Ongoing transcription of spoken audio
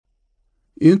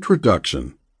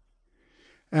Introduction.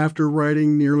 After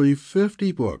writing nearly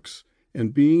 50 books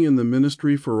and being in the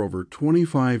ministry for over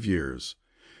 25 years,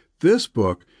 this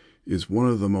book is one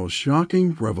of the most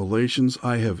shocking revelations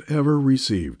I have ever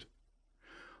received.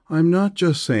 I'm not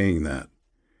just saying that.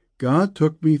 God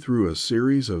took me through a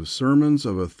series of sermons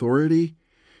of authority,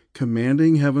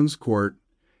 commanding heaven's court,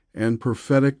 and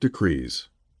prophetic decrees.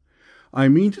 I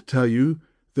mean to tell you,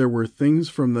 there were things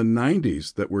from the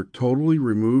 90s that were totally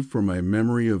removed from my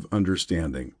memory of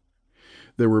understanding.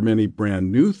 There were many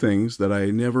brand new things that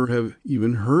I never have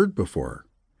even heard before.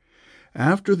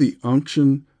 After the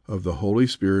unction of the Holy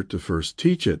Spirit to first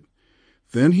teach it,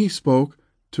 then He spoke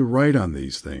to write on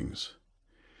these things.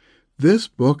 This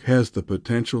book has the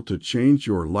potential to change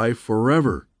your life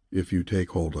forever if you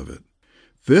take hold of it.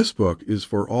 This book is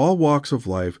for all walks of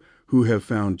life who have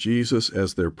found Jesus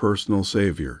as their personal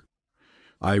Savior.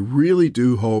 I really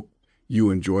do hope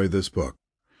you enjoy this book,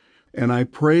 and I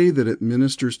pray that it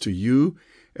ministers to you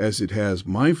as it has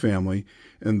my family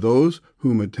and those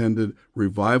whom attended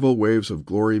Revival Waves of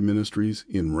Glory Ministries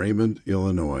in Raymond,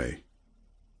 Illinois.